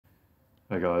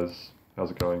Hey guys,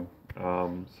 how's it going?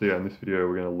 So yeah, in this video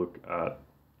we're going to look at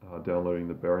downloading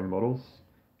the bearing models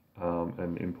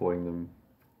and importing them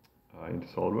into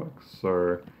SolidWorks.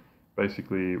 So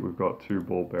basically we've got we've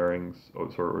got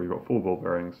four ball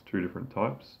bearings, two different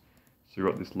types. So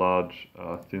we've got this large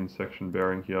thin section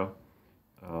bearing here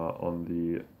on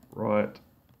the right,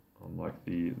 on like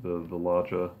the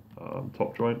larger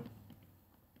top joint,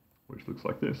 which looks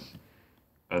like this.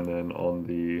 And then on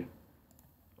the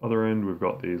other end, we've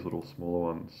got these little smaller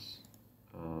ones,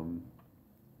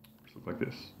 which look like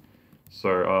this.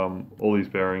 So all these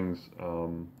bearings,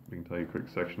 we can take a quick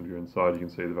section view inside. You can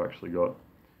see they've actually got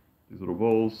these little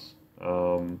balls. If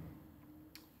I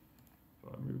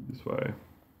move this way,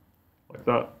 like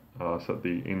that, so at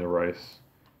the inner race.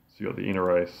 So you got the inner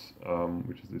race,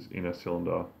 which is this inner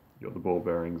cylinder. You got the ball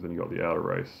bearings, and you got the outer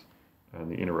race,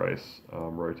 and the inner race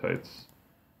rotates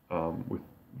with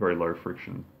very low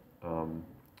friction.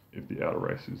 If the outer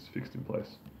race is fixed in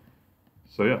place.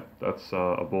 So yeah, that's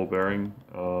a ball bearing.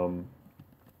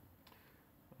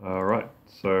 Right,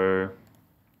 so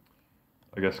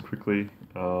I guess quickly,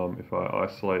 if I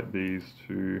isolate these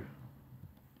two,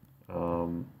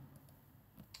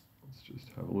 let's just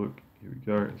have a look. Here we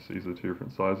go. So these are two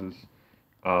different sizes.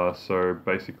 So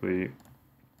basically,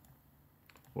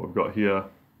 what we've got here,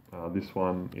 this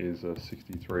one is a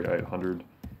 63800-2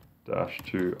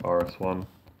 RS1.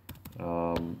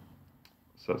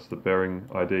 So that's the bearing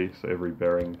ID, so every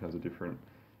bearing has a different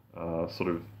sort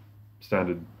of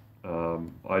standard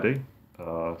ID.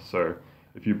 So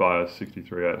if you buy a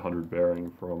 63800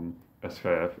 bearing from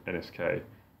SKF, NSK,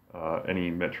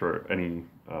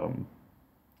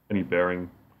 any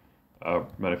bearing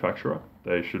manufacturer,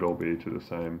 they should all be to the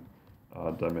same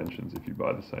dimensions if you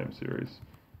buy the same series.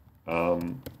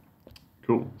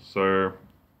 Cool, so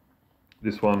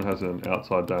this one has an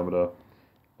outside diameter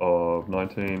of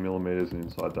 19 millimeters, an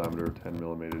inside diameter of 10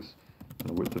 millimeters, and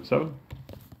a width of 7.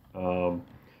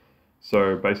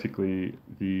 So basically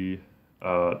the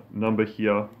number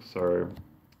here, so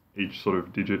each sort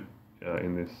of digit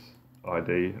in this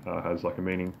ID has like a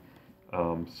meaning.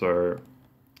 So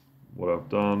what I've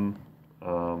done,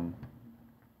 I'll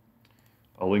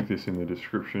link this in the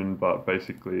description, but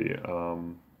basically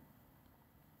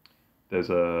there's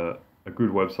a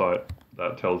good website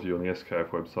that tells you on the SKF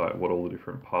website what all the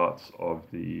different parts of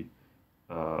the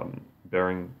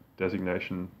bearing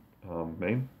designation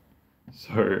mean.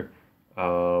 So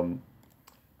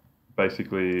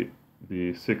basically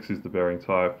the 6 is the bearing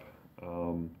type.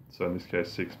 So in this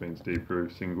case 6 means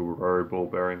D-groove single row ball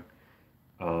bearing.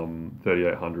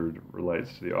 3800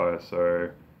 relates to the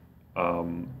ISO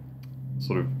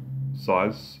sort of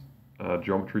size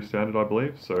geometry standard, I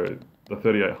believe. So the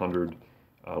 3800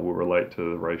 will relate to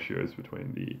the ratios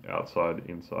between the outside,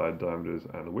 inside diameters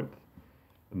and the width.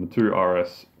 And the 2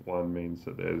 RS1 means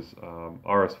that there's,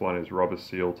 RS1 is rubber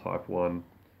seal type 1,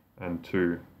 and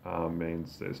 2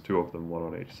 means there's 2 of them, one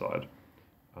on each side.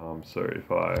 So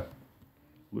if I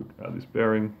look at this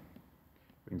bearing,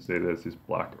 we can see there's this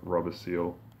black rubber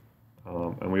seal.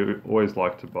 And we always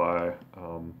like to buy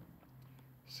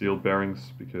sealed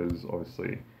bearings because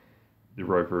obviously the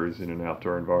rover is in an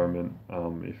outdoor environment.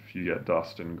 If you get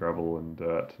dust and gravel and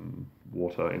dirt and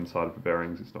water inside of the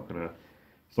bearings, it's not gonna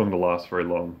last very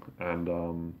long, and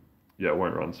yeah, it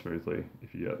won't run smoothly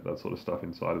if you get that sort of stuff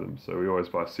inside of them. So we always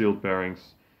buy sealed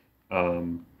bearings.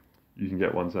 You can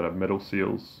get ones that have metal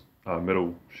seals,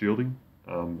 metal shielding,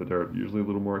 but they're usually a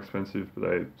little more expensive, but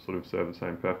they sort of serve the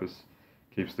same purpose,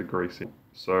 keeps the grease in.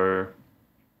 So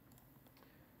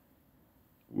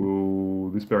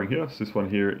this bearing here, so this one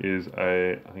here is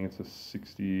I think it's a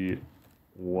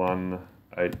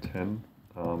 61810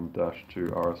 -2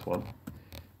 RS1.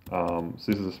 So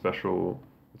this is a special,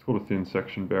 it's called a thin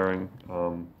section bearing,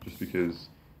 just because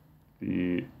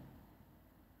the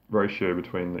ratio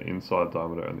between the inside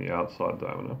diameter and the outside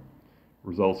diameter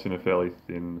results in a fairly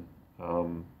thin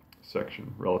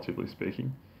section, relatively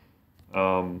speaking.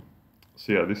 So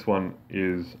yeah, this one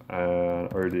is an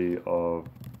OD of,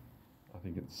 I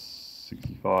think it's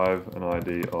 65, an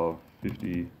ID of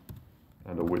 50,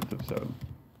 and a width of 7.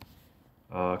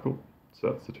 Cool,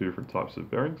 so that's the two different types of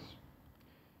bearings.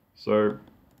 So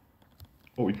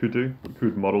what we could do, we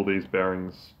could model these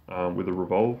bearings with a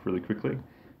revolve really quickly,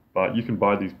 but you can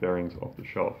buy these bearings off the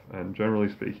shelf, and generally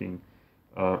speaking,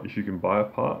 if you can buy a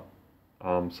part,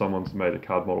 someone's made a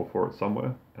CAD model for it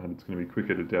somewhere, and it's going to be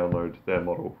quicker to download their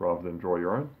model rather than draw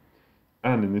your own.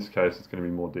 And in this case, it's going to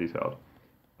be more detailed.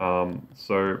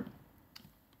 So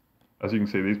as you can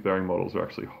see, these bearing models are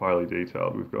actually highly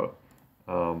detailed. We've got,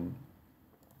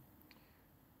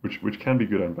 which can be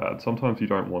good and bad. Sometimes you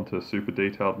don't want a super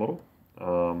detailed model.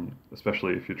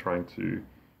 especially if you're trying to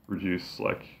reduce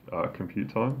like compute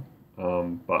time.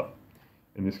 But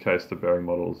in this case, the bearing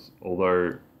models,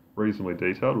 although reasonably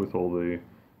detailed with all the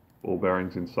ball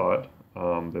bearings inside,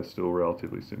 they're still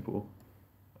relatively simple.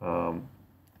 So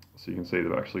you can see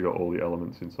they've actually got all the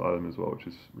elements inside them as well, which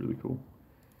is really cool.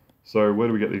 So where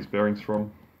do we get these bearings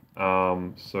from?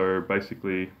 So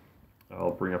basically,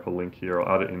 I'll bring up a link here.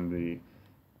 I'll add it in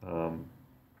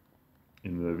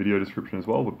the video description as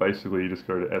well. But basically, you just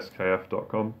go to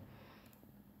skf.com.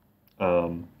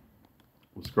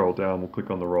 We'll scroll down. We'll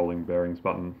click on the rolling bearings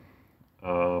button,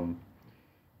 and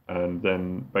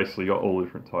then basically you got all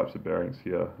different types of bearings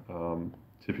here.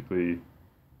 Typically,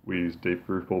 we use deep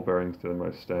groove ball bearings. They're the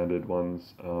most standard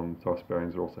ones. Thrust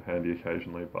bearings are also handy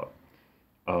occasionally, but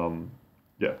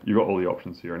yeah, you've got all the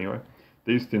options here anyway.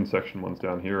 These thin section ones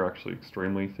down here are actually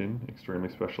extremely thin, extremely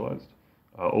specialized.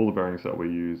 All the bearings that we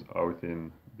use are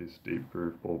within this deep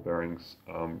groove ball bearings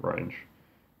range.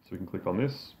 So we can click on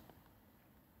this.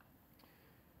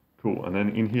 Cool, and then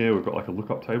in here we've got like a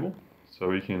lookup table. So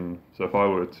we can, so if I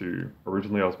were to,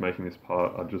 originally I was making this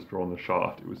part, I'd just drawn the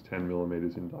shaft, it was 10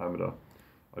 millimeters in diameter.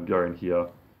 I'd go in here,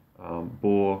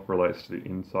 bore relates to the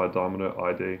inside diameter,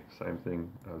 ID, same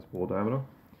thing as bore diameter.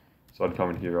 So I'd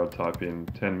come in here, I'd type in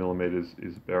 10 millimeters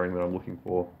is the bearing that I'm looking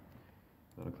for,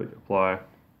 and I click apply.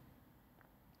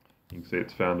 You can see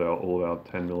it's found out all of our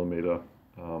 10 millimeter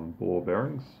bore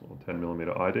bearings, or 10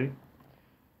 millimeter ID.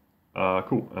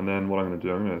 Cool, and then what I'm going to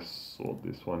do, I'm going to sort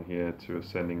this one here to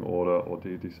ascending order or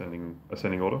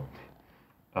ascending order.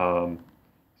 So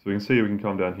we can see we can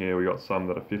come down here, we got some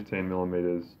that are 15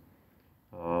 millimeters.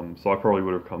 So I probably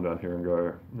would have come down here and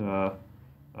go,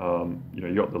 you know,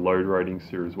 you got the load ratings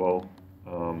here as well,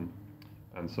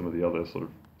 and some of the other sort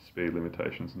of speed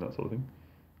limitations and that sort of thing.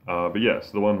 But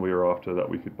yes, the one we were after that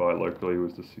we could buy locally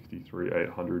was the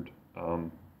 63800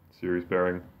 series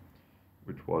bearing,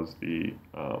 which was the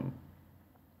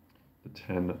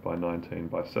 10 by 19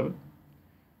 by 7.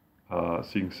 So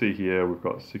you can see here we've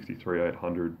got 63800-2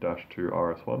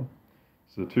 RS1.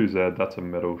 So the 2Z, that's a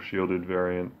metal shielded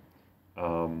variant.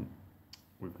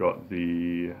 We've got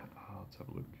the, let's have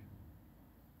a look.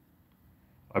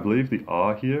 I believe the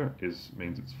R here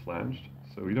means it's flanged.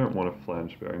 So we don't want a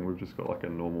flanged bearing, we've just got like a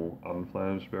normal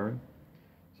unflanged bearing.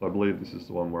 So I believe this is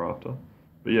the one we're after.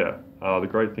 But yeah, the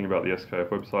great thing about the SKF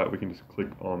website, we can just click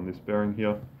on this bearing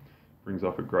here. Brings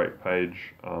up a great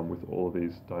page with all of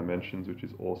these dimensions, which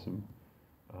is awesome.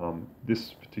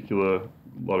 This particular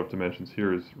lot of dimensions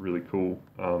here is really cool.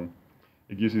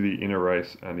 It gives you the inner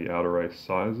race and the outer race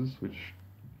sizes, which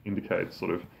indicates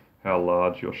sort of how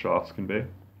large your shafts can be.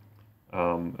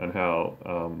 And how,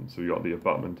 so you got the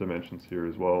abutment dimensions here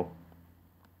as well.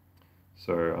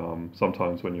 So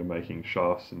sometimes when you're making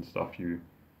shafts and stuff, you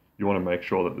want to make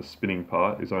sure that the spinning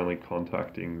part is only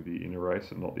contacting the inner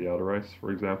race and not the outer race, for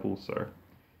example. So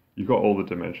you've got all the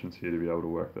dimensions here to be able to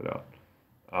work that out.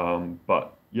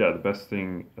 But yeah, the best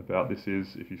thing about this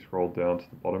is if you scroll down to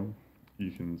the bottom,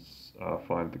 you can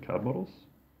find the CAD models.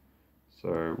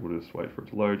 So we'll just wait for it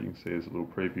to load. You can see there's a little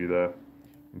preview there.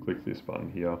 And click this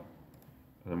button here.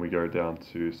 And then we go down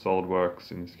to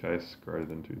SolidWorks, in this case, greater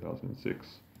than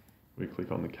 2006. We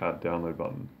click on the CAD download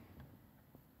button.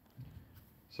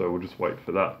 So we'll just wait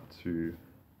for that to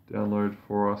download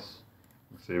for us.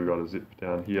 You can see we've got a zip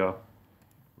down here.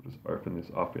 We'll just open this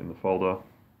up in the folder.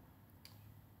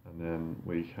 And then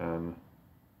we can,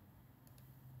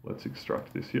 let's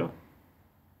extract this here.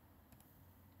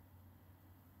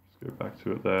 Just go back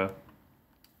to it there.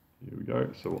 Here we go.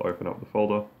 So we'll open up the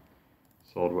folder,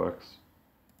 SolidWorks.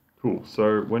 Cool,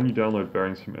 so when you download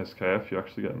bearings from SKF, you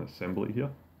actually get an assembly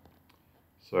here.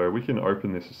 So we can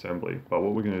open this assembly, but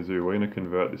what we're going to do, we're going to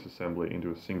convert this assembly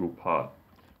into a single part,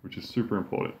 which is super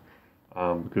important.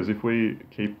 Because if we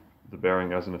keep the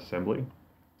bearing as an assembly,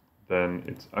 then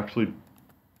it's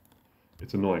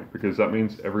annoying, because that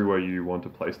means everywhere you want to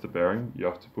place the bearing, you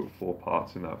have to put 4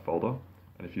 parts in that folder.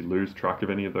 And if you lose track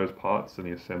of any of those parts, then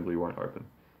the assembly won't open.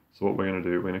 So what we're going to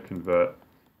do, we're going to convert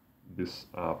this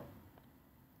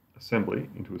assembly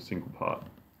into a single part.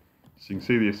 So you can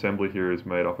see the assembly here is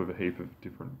made up of a heap of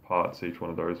different parts. Each one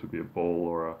of those would be a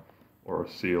ball or a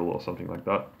seal or something like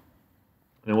that.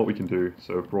 And what we can do,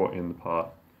 so I've brought in the part,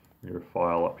 we go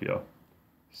file up here,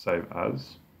 save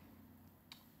as.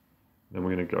 Then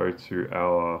we're going to go to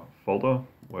our folder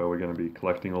where we're going to be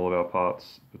collecting all of our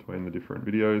parts between the different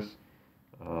videos.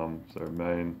 So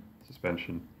main,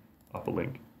 suspension, upper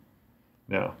link.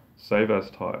 Now, save as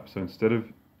type. So instead of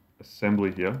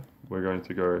assembly here, we're going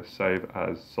to go save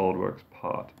as SolidWorks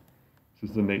part. This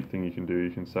is the neat thing you can do.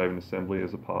 You can save an assembly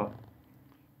as a part.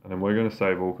 And then we're going to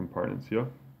save all components here.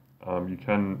 You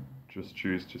can just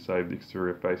choose to save the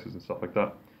exterior faces and stuff like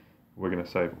that. We're going to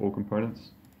save all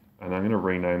components, and I'm going to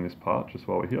rename this part just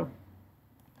while we're here.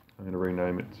 I'm going to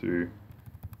rename it to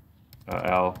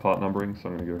our part numbering, so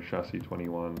I'm going to go chassis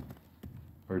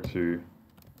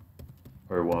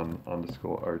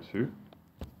 210201_02,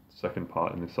 second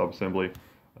part in this subassembly,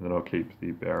 and then I'll keep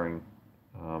the bearing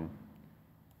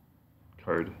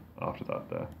code after that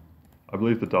there. I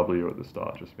believe the W at the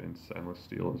start just means stainless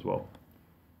steel as well.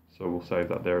 So we'll save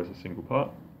that there as a single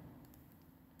part,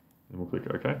 and we'll click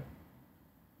OK.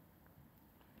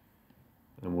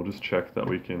 And we'll just check that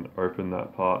we can open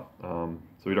that part. So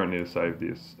we don't need to save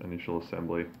this initial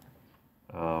assembly.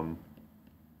 But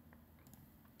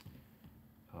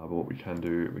what we can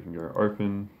do, we can go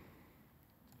open,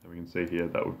 and we can see here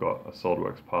that we've got a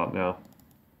SolidWorks part now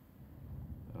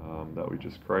that we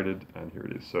just created, and here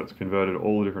it is. So it's converted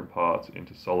all the different parts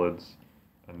into solids,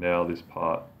 and now this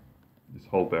part, this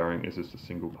whole bearing is just a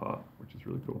single part, which is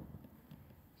really cool.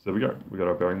 So there we go, we got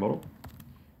our bearing model.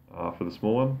 For the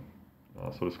small one,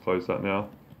 so I'll just close that now.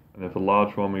 And then for the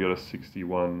large one, we got a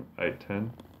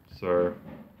 61810. So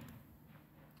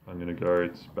I'm going to go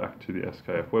back to the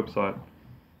SKF website.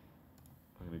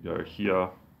 I'm going to go here.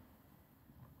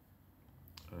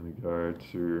 I'm going to go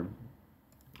to,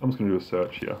 I'm just going to do a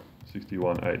search here,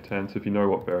 61810. So if you know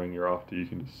what bearing you're after, you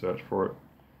can just search for it.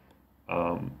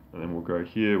 And then we'll go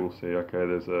here, we'll see, okay,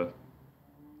 there's a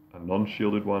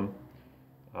non-shielded one.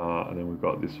 And then we've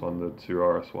got this one, the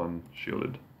 2RS1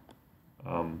 shielded,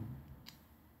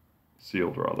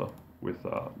 sealed rather, with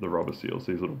the rubber seals,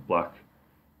 these little black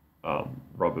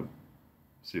rubber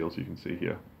seals you can see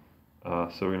here.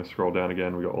 So we're going to scroll down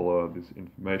again, we've got all of this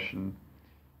information,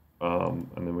 and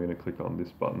then we're going to click on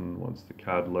this button once the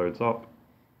CAD loads up.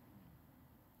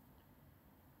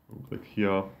 We'll click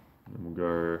here, and then we'll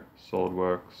go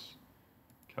SolidWorks,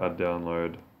 CAD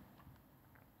download,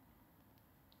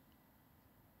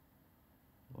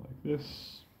 like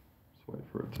this. Just wait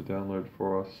for it to download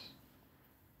for us.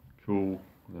 Cool.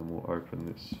 And then we'll open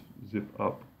this zip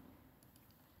up.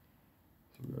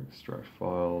 So we'll go extract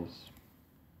files.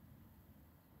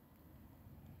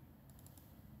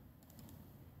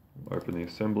 We'll open the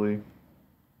assembly.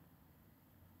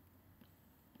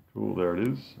 Cool, there it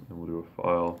is. And then we'll do a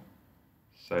file,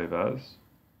 save as.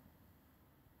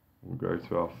 We'll go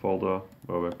to our folder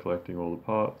where we're collecting all the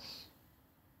parts.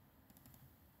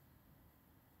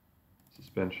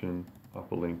 Suspension,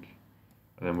 upper link,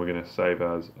 and then we're going to save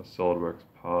as a SolidWorks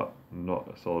part, not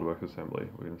a SolidWorks assembly.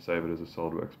 We're going to save it as a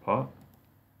SolidWorks part.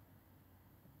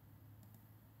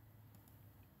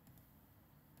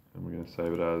 And we're going to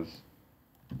save it as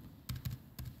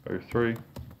 03. And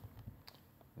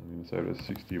we're going to save it as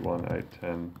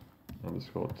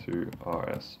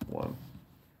 61810_2RS1,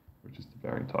 which is the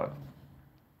bearing type.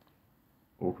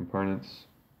 All components,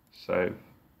 save.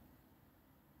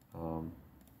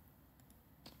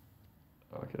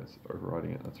 Okay, it's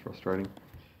overriding it, that's frustrating.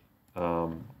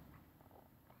 Something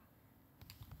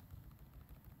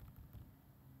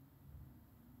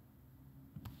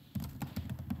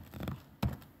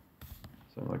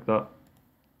like that.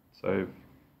 Save.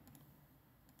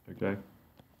 Okay.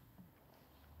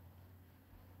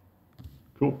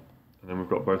 Cool. And then we've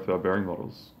got both our bearing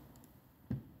models.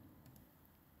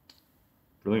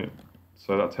 Brilliant.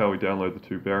 So that's how we download the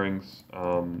two bearings.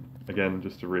 Again,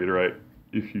 just to reiterate,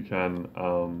 if you can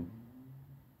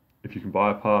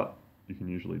buy a part, you can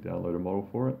usually download a model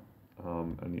for it.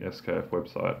 And the SKF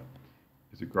website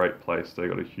is a great place. They've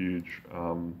got a huge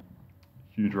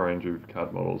range of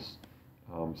CAD models.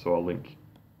 So I'll link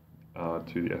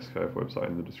to the SKF website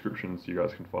in the description so you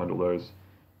guys can find all those.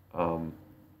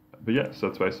 But yeah, so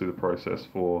that's basically the process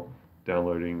for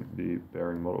downloading the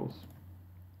bearing models.